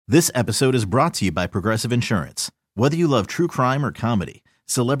This episode is brought to you by Progressive Insurance. Whether you love true crime or comedy,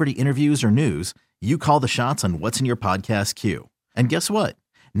 celebrity interviews or news, you call the shots on what's in your podcast queue. And guess what?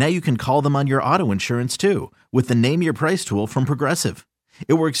 Now you can call them on your auto insurance too with the Name Your Price tool from Progressive.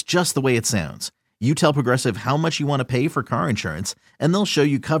 It works just the way it sounds. You tell Progressive how much you want to pay for car insurance, and they'll show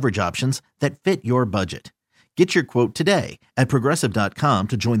you coverage options that fit your budget. Get your quote today at Progressive.com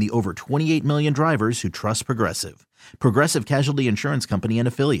to join the over 28 million drivers who trust Progressive. Progressive Casualty Insurance Company and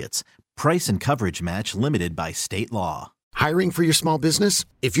Affiliates. Price and coverage match limited by state law. Hiring for your small business?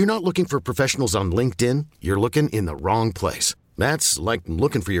 If you're not looking for professionals on LinkedIn, you're looking in the wrong place. That's like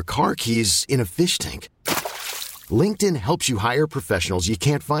looking for your car keys in a fish tank. LinkedIn helps you hire professionals you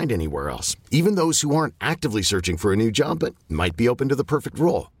can't find anywhere else, even those who aren't actively searching for a new job but might be open to the perfect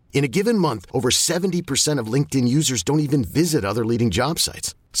role. In a given month, over 70% of LinkedIn users don't even visit other leading job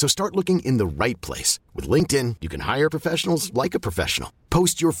sites. So start looking in the right place. With LinkedIn, you can hire professionals like a professional.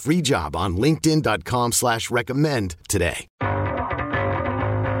 Post your free job on linkedin.com/recommend today.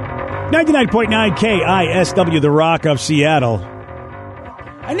 99.9 KISW, The Rock of Seattle.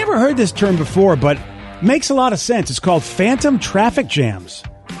 I never heard this term before, but makes a lot of sense. It's called phantom traffic jams.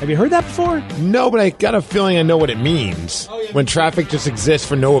 Have you heard that before? No, but I got a feeling I know what it means. When traffic just exists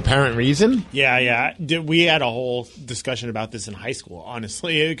for no apparent reason? Yeah. We had a whole discussion about this in high school,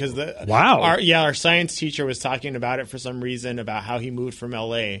 honestly, because our science teacher was talking about it for some reason, about how he moved from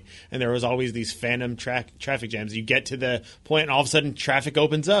L.A., and there was always these phantom traffic jams. You get to the point, and all of a sudden, traffic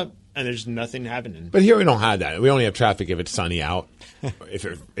opens up, and there's nothing happening. But here we don't have that. We only have traffic if it's sunny out, if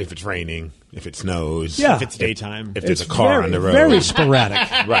it's raining, if it snows, if it's daytime, if there's a car on the road. Very sporadic.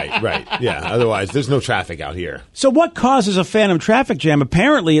 Right. Yeah. Otherwise, there's no traffic out here. So what causes a phantom traffic jam?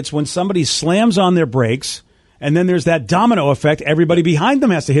 Apparently, it's when somebody slams on their brakes, and then there's that domino effect. Everybody behind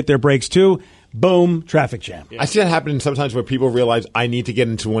them has to hit their brakes too. Boom, traffic jam. I see that happening sometimes where people realize I need to get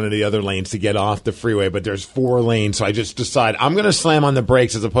into one of the other lanes to get off the freeway, but there's 4 lanes, so I just decide I'm going to slam on the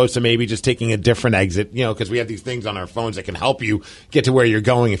brakes as opposed to maybe just taking a different exit, because we have these things on our phones that can help you get to where you're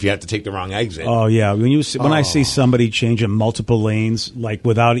going if you have to take the wrong exit. Oh, yeah. When I see somebody changing multiple lanes, like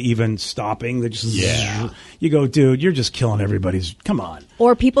without even stopping, they just... Yeah. You go, dude, you're just killing everybody's... Come on.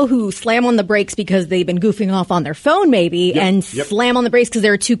 Or people who slam on the brakes because they've been goofing off on their phone, maybe, and slam on the brakes because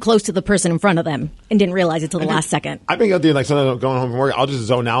they're too close to the person in front of them and didn't realize it till the last second. I've been out there, like, sometimes I'm going home from work, I'll just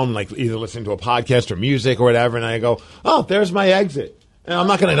zone out and, like, either listening to a podcast or music or whatever, and I go, oh, there's my exit. And I'm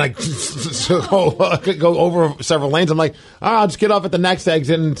not going to, like, go over several lanes. I'm like, I'll just get off at the next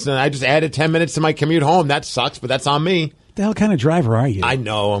exit, and I just added 10 minutes to my commute home. That sucks, but that's on me. The hell kind of driver are you? I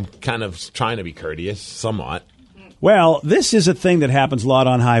know. I'm kind of trying to be courteous, somewhat. Well, this is a thing that happens a lot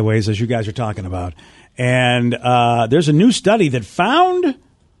on highways, as you guys are talking about. And there's a new study that found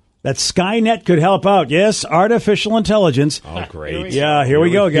that Skynet could help out. Yes, artificial intelligence. Oh, great. Here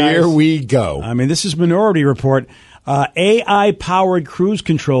we go, guys. Here we go. I mean, this is Minority Report. AI-powered cruise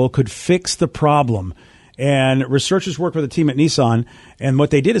control could fix the problem. And researchers worked with a team at Nissan, and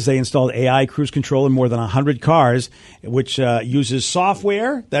what they did is they installed AI cruise control in more than 100 cars, which uses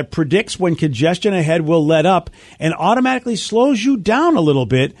software that predicts when congestion ahead will let up and automatically slows you down a little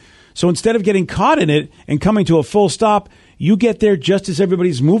bit. So instead of getting caught in it and coming to a full stop, you get there just as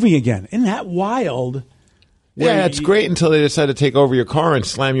everybody's moving again. Isn't that wild? Yeah, it's great until they decide to take over your car and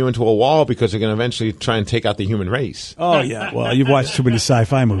slam you into a wall because they're going to eventually try and take out the human race. Oh, yeah. Well, you've watched too many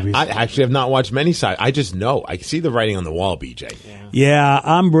sci-fi movies. I actually have not watched many I just know. I see the writing on the wall, BJ. Yeah,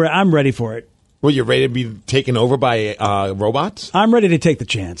 I'm ready for it. Well, you're ready to be taken over by robots? I'm ready to take the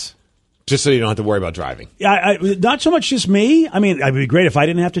chance. Just so you don't have to worry about driving. Yeah, not so much just me. I mean, it would be great if I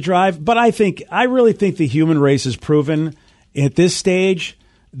didn't have to drive, but I really think the human race has proven at this stage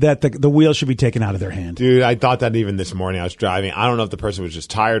that the wheel should be taken out of their hand. Dude, I thought that even this morning. I was driving. I don't know if the person was just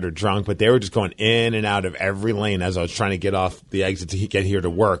tired or drunk, but they were just going in and out of every lane as I was trying to get off the exit to get here to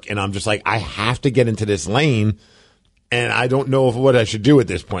work. And I'm just like, I have to get into this lane, and I don't know what I should do at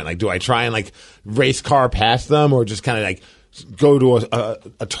this point. Like, do I try and, like, race car past them or just kind of, like, go to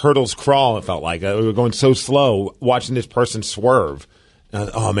a turtle's crawl, it felt like. We were going so slow watching this person swerve.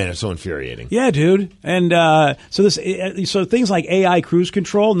 Oh, man, it's so infuriating. Yeah, dude. And so things like AI cruise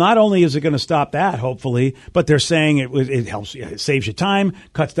control, not only is it going to stop that, hopefully, but they're saying it helps, it saves you time,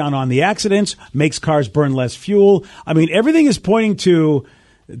 cuts down on the accidents, makes cars burn less fuel. I mean, everything is pointing to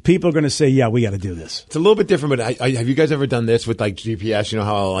people are going to say, yeah, we got to do this. It's a little bit different, but have you guys ever done this with, like, GPS? You know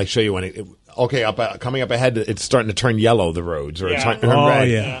how I'll, like, show you when coming up ahead, it's starting to turn yellow, the roads, or it's turning red.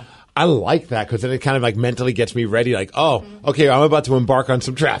 Yeah. I like that because then it kind of like mentally gets me ready. Like, oh, okay, I'm about to embark on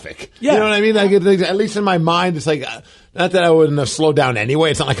some traffic. Yeah. You know what I mean? Like, at least in my mind, it's like, not that I wouldn't have slowed down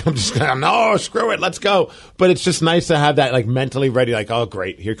anyway. It's not like I'm just going, no, screw it, let's go. But it's just nice to have that like mentally ready. Like, oh,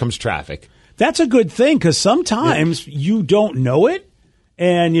 great, here comes traffic. That's a good thing because sometimes you don't know it.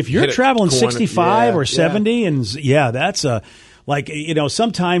 And if you're traveling 65 or 70, and that's a... Like, you know,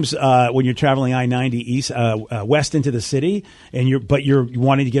 sometimes when you're traveling I-90 east, west into the city, and you're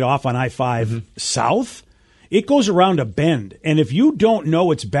wanting to get off on I-5 south, it goes around a bend. And if you don't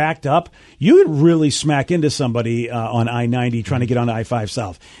know it's backed up, you could really smack into somebody on I-90 trying to get on I-5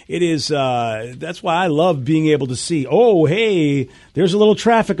 south. It is, that's why I love being able to see, oh, hey, there's a little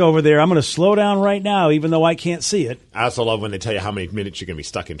traffic over there. I'm going to slow down right now, even though I can't see it. I also love when they tell you how many minutes you're going to be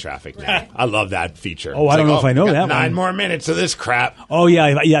stuck in traffic now. I love that feature. Oh, I don't know if I know that 9 more minutes of this crap. Oh,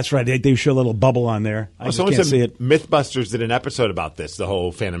 yeah, that's right. They show a little bubble on there. I just can't see it. Mythbusters did an episode about this, the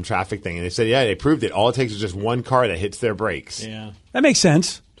whole phantom traffic thing, and they said, they proved it. All it takes is just one car that hits their brakes. Yeah. That makes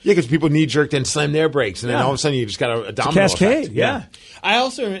sense. Yeah, because people knee-jerked and slam their brakes, and then all of a sudden you just got a domino cascade effect. Yeah.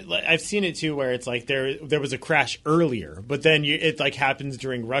 I've seen it too, where it's like there was a crash earlier, but then it like happens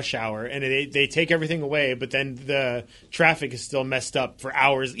during rush hour, and they take everything away, but then the traffic is still messed up for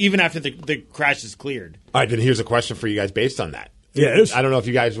hours, even after the crash is cleared. All right, then here's a question for you guys based on that. Yeah, I don't know if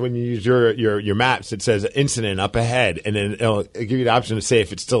you guys, when you use your maps, it says incident up ahead, and then it'll give you the option to say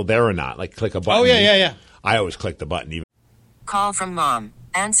if it's still there or not. Like click a button. Oh, yeah. I always click the button. Even. Call from mom.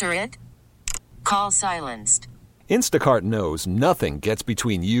 Answer it. Call silenced. Instacart knows nothing gets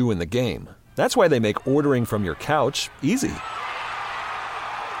between you and the game. That's why they make ordering from your couch easy.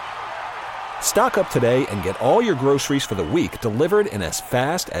 Stock up today and get all your groceries for the week delivered in as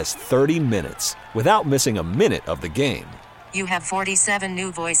fast as 30 minutes without missing a minute of the game. You have 47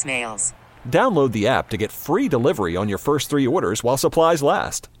 new voicemails. Download the app to get free delivery on your first 3 orders while supplies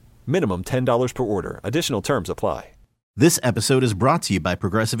last. Minimum $10 per order. Additional terms apply. This episode is brought to you by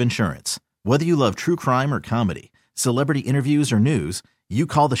Progressive Insurance. Whether you love true crime or comedy, celebrity interviews or news, you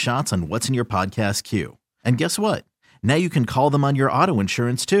call the shots on what's in your podcast queue. And guess what? Now you can call them on your auto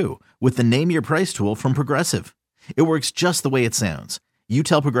insurance too with the Name Your Price tool from Progressive. It works just the way it sounds. You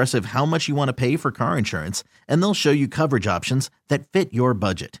tell Progressive how much you want to pay for car insurance, and they'll show you coverage options that fit your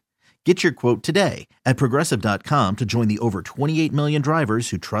budget. Get your quote today at Progressive.com to join the over 28 million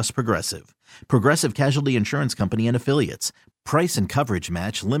drivers who trust Progressive. Progressive Casualty Insurance Company and Affiliates. Price and coverage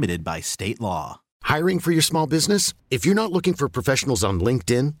match limited by state law. Hiring for your small business? If you're not looking for professionals on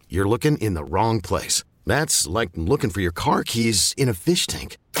LinkedIn, you're looking in the wrong place. That's like looking for your car keys in a fish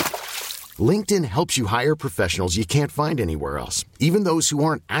tank. LinkedIn helps you hire professionals you can't find anywhere else, even those who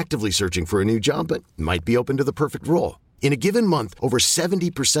aren't actively searching for a new job but might be open to the perfect role. In a given month, over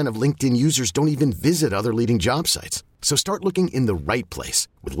 70% of LinkedIn users don't even visit other leading job sites. So start looking in the right place.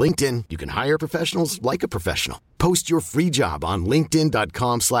 With LinkedIn, you can hire professionals like a professional. Post your free job on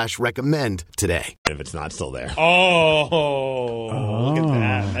linkedin.com/recommend today. If it's not still there. Oh, look at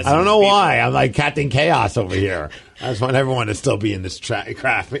that. I don't know why. I'm like Captain Chaos over here. I just want everyone to still be in this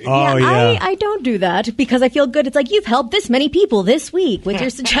craft. Oh, yeah. I don't do that because I feel good. It's like, you've helped this many people this week with your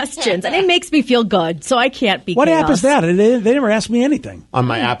suggestions, and it makes me feel good, so I can't be What chaos. App is that? They never asked me anything. On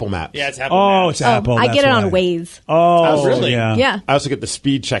my Apple Maps. Yeah, it's Apple Maps. It's Apple. I get it on Waze. Oh, really? Yeah. I also get the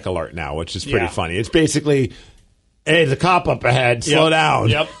speed check alert now, which is pretty funny. It's basically, hey, there's a cop up ahead. Slow down.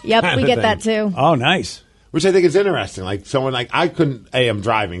 Yep, we get that too. Oh, nice. Which I think is interesting. Like someone like I couldn't. I'm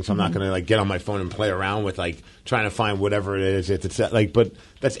driving, so I'm not going to like get on my phone and play around with like trying to find whatever it is. It's like, but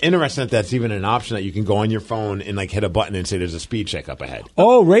that's interesting that that's even an option that you can go on your phone and like hit a button and say there's a speed check up ahead.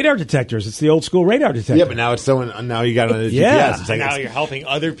 Oh, radar detectors! It's the old school radar detector. Yeah, but now it's so. Now you got it on the GPS. It's like now you're helping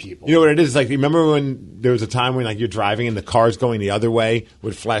other people. You know what it is? It's like remember when there was a time when like you're driving and the car's going the other way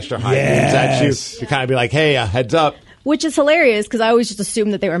would flash their high beams at you to kind of be like, hey, heads up. Which is hilarious because I always just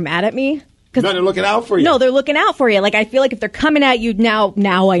assumed that they were mad at me. No, they're looking out for you. No, they're looking out for you. Like, I feel like if they're coming at you now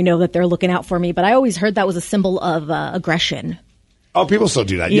I know that they're looking out for me. But I always heard that was a symbol of aggression. Oh, people still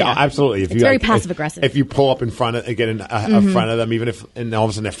do that. Yeah, absolutely. It's very passive aggressive. If you pull up in front of, get in front of them, even if, and all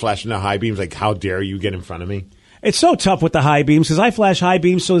of a sudden they're flashing their high beams, like, how dare you get in front of me? It's so tough with the high beams because I flash high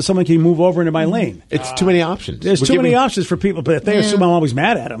beams so that someone can move over into my lane. It's too many options. There's too many options for people, but if they assume I'm always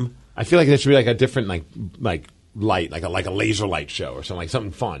mad at them. I feel like there should be like a different like light, like a laser light show or something, like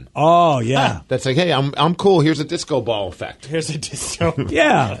something fun. Oh yeah, that's like, hey, I'm cool. Here's a disco ball effect. Here's a disco.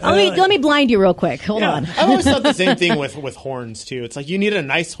 Yeah. Let me blind you real quick. Hold on. I've always thought the same thing with horns too. It's like you need a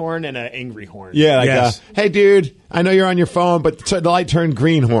nice horn and an angry horn. Yeah. Like hey, dude, I know you're on your phone, but the light turned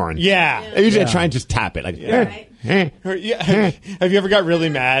green horn. Yeah. I usually try and just tap it. Like, Have you ever got really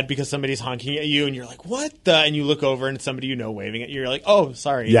mad because somebody's honking at you and you're like, what the? And you look over and it's somebody you know waving at you. You're like, oh,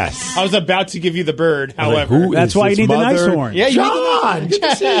 sorry. Yes. I was about to give you the bird. However, like, that's why you need the nice horn. Yeah, John, good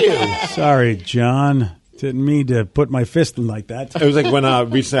to see you. Sorry, John. Didn't mean to put my fist in like that. It was like when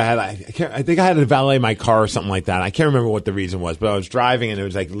recently I think I had to valet my car or something like that. I can't remember what the reason was, but I was driving and it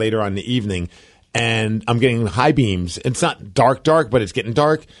was like later on in the evening, and I'm getting high beams. It's not dark, but it's getting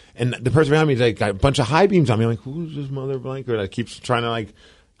dark. And the person behind me is like got a bunch of high beams on me. I'm like, who's this mother blanket that keeps trying to like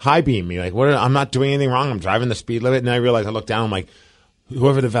high beam me? Like, I'm not doing anything wrong. I'm driving the speed limit. And I realized, I look down, I'm like,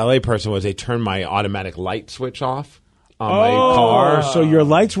 whoever the valet person was, they turned my automatic light switch off on my car. So your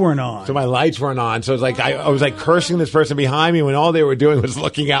lights weren't on. So my lights weren't on. So it was like I was like cursing this person behind me when all they were doing was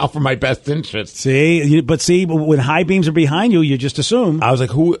looking out for my best interest. See, when high beams are behind you, you just assume. I was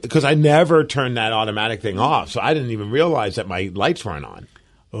like, who? Because I never turned that automatic thing off, so I didn't even realize that my lights weren't on.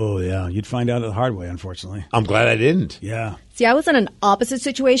 Oh, yeah. You'd find out the hard way, unfortunately. I'm glad I didn't. Yeah. See, I was in an opposite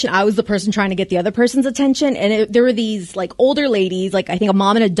situation. I was the person trying to get the other person's attention. And there were these like older ladies, like I think a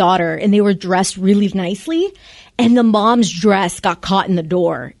mom and a daughter, and they were dressed really nicely. And the mom's dress got caught in the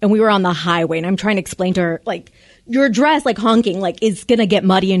door. And we were on the highway. And I'm trying to explain to her, like, your dress, like honking, like is going to get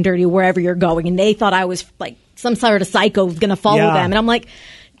muddy and dirty wherever you're going. And they thought I was like some sort of psycho was going to follow them. And I'm like,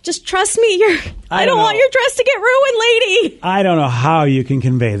 just trust me. I don't want your dress to get ruined, lady. I don't know how you can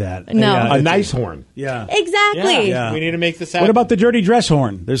convey that. No. A nice horn. Yeah. Exactly. Yeah. We need to make this happen. What about the dirty dress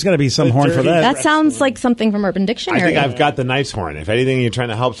horn? There's got to be some horn for that. That sounds like something from Urban Dictionary. I think I've got the nice horn. If anything, you're trying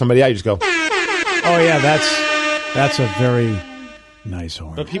to help somebody out, you just go. Oh, yeah. That's a very nice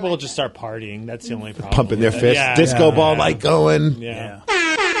horn. But people will just start partying. That's the only problem. Pumping their fists. Yeah. Disco ball light going. Yeah.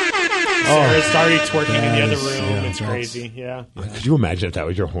 Sarah started twerking in the other room. Yeah, it's crazy. Yeah. Could you imagine if that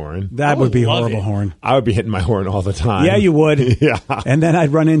was your horn? That would be a love horrible it. horn. I would be hitting my horn all the time. Yeah, you would. Yeah. And then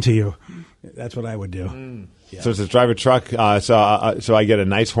I'd run into you. That's what I would do. Yeah. So it's a drive a truck. So I get a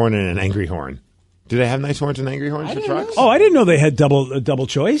nice horn and an angry horn. Do they have nice horns and angry horns for trucks? Oh, I didn't know they had double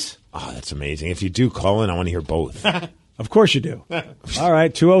choice. Oh, that's amazing. If you do call in, I want to hear both. Of course you do. All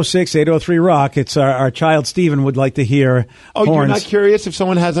right, 206-803-ROCK. It's our child Steven would like to hear horns. You're not curious if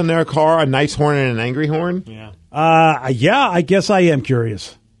someone has in their car a nice horn and an angry horn? Yeah. Yeah, I guess I am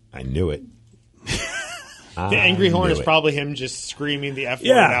curious. I knew it. The angry horn is probably him just screaming the F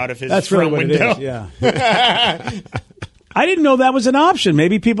word out of his that's front really window. What it is, yeah. I didn't know that was an option.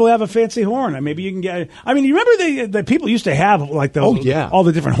 Maybe people have a fancy horn. Maybe you can get. I mean, you remember the people used to have like those, all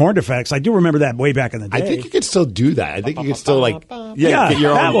the different horn effects. I do remember that way back in the day. I think you could still do that. I think you could still get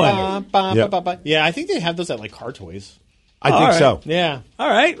your that own one. Yeah, I think they have those at like car toys. I think so. Yeah. All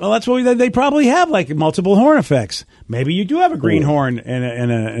right. Well, that's what they probably have, like multiple horn effects. Maybe you do have a green horn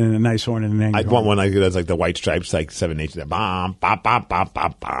and a nice horn and an angry I'd want one that's like the white stripes, like 7/8. That bom, bom, bom, bom,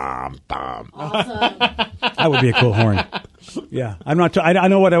 bom, bom, bom. Awesome. That would be a cool horn. Yeah, I'm not. I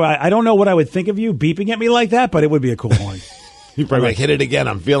don't know what I would think of you beeping at me like that, but it would be a cool horn. You probably like, hit it again.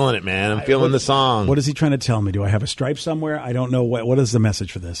 I'm feeling it, man. I'm feeling the song. What is he trying to tell me? Do I have a stripe somewhere? I don't know. What is the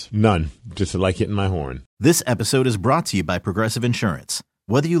message for this? None. Just like hitting my horn. This episode is brought to you by Progressive Insurance.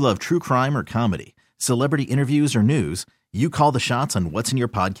 Whether you love true crime or comedy, celebrity interviews or news, you call the shots on what's in your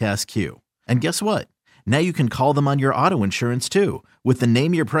podcast queue. And guess what? Now you can call them on your auto insurance too with the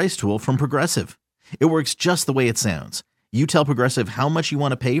Name Your Price tool from Progressive. It works just the way it sounds. You tell Progressive how much you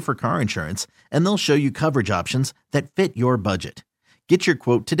want to pay for car insurance, and they'll show you coverage options that fit your budget. Get your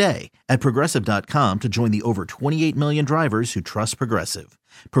quote today at Progressive.com to join the over 28 million drivers who trust Progressive.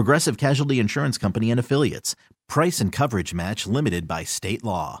 Progressive Casualty Insurance Company and Affiliates. Price and coverage match limited by state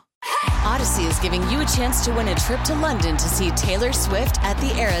law. Odyssey is giving you a chance to win a trip to London to see Taylor Swift at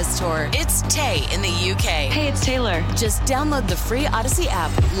the Eras Tour. It's Tay in the UK. Hey, it's Taylor. Just download the free Odyssey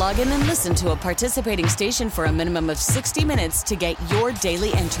app, log in and listen to a participating station for a minimum of 60 minutes to get your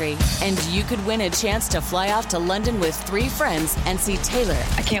daily entry. And you could win a chance to fly off to London with 3 friends and see Taylor.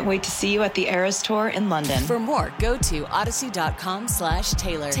 I can't wait to see you at the Eras Tour in London. For more, go to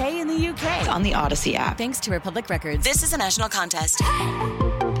odyssey.com/Taylor. Tay in the UK. It's on the Odyssey app. Thanks to Republic Records. This is a national contest.